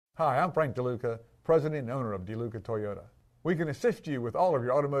Hi, I'm Frank Deluca, President and owner of Deluca Toyota. We can assist you with all of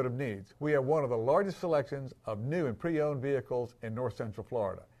your automotive needs. We have one of the largest selections of new and pre-owned vehicles in North Central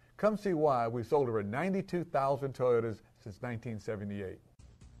Florida. Come see why we've sold over 92,000 Toyotas since 1978.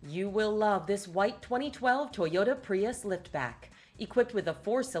 You will love this white 2012 Toyota Prius liftback, equipped with a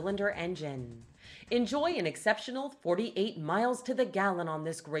 4-cylinder engine. Enjoy an exceptional 48 miles to the gallon on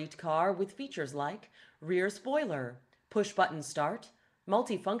this great car with features like rear spoiler, push-button start,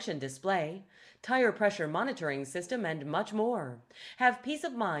 multifunction display, tire pressure monitoring system, and much more. Have peace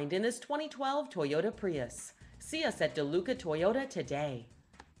of mind in this 2012 Toyota Prius. See us at Deluca Toyota today.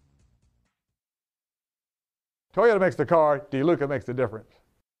 Toyota makes the car, Deluca makes the difference.